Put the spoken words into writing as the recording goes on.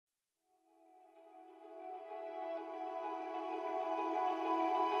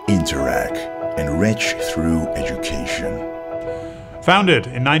Interac, enrich through education. Founded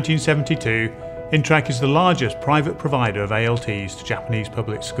in 1972, Interac is the largest private provider of ALTs to Japanese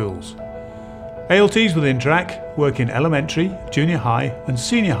public schools. ALTs with Interac work in elementary, junior high and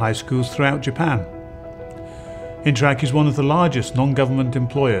senior high schools throughout Japan. Interac is one of the largest non-government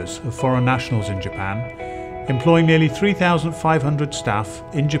employers of foreign nationals in Japan, employing nearly 3,500 staff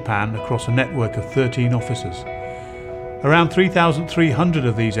in Japan across a network of 13 offices. Around 3,300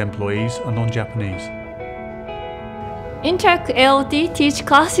 of these employees are non-Japanese. Interac ALT teach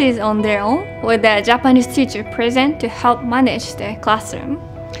classes on their own with a Japanese teacher present to help manage the classroom.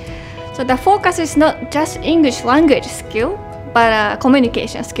 So the focus is not just English language skill, but a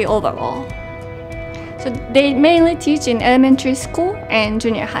communication skill overall. So they mainly teach in elementary school and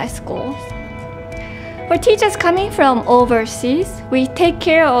junior high schools. For teachers coming from overseas, we take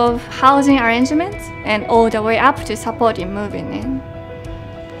care of housing arrangements and all the way up to supporting moving in.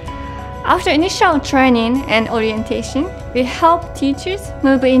 After initial training and orientation, we help teachers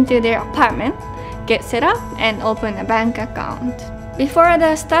move into their apartment, get set up, and open a bank account. Before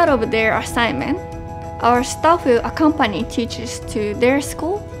the start of their assignment, our staff will accompany teachers to their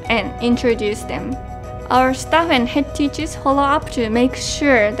school and introduce them. Our staff and head teachers follow up to make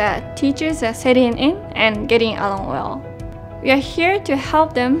sure that teachers are settling in and getting along well. We are here to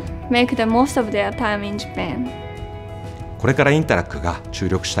help them make the most of their time in Japan. これからインタラックが注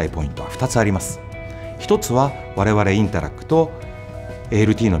力したいポイントは2つあります。1つは我々インタラックと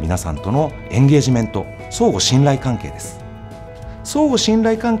ALT の皆さんとのエンゲージメント、相互信頼関係です。相互信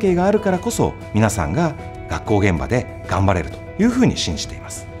頼関係があるからこそ皆さんが学校現場で頑張れるというふうに信じていま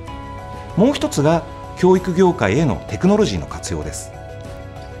す。もう1つが教育業界へのテクノロジーの活用です。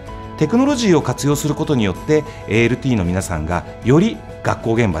テクノロジーを活用することによって ALT の皆さんがより学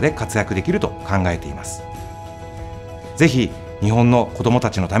校現場で活躍できると考えています。ぜひ日本の子どもた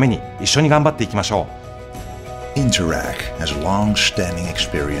ちのために一緒に頑張っていきましょう。Interac has long-standing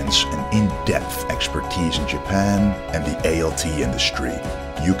experience and in-depth expertise in Japan and the ALT industry.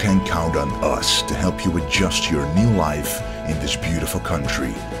 You can count on us to help you adjust your new life in this beautiful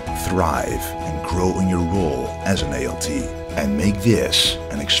country, thrive and grow in your role as an ALT, and make this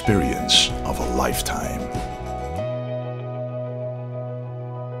an experience of a lifetime.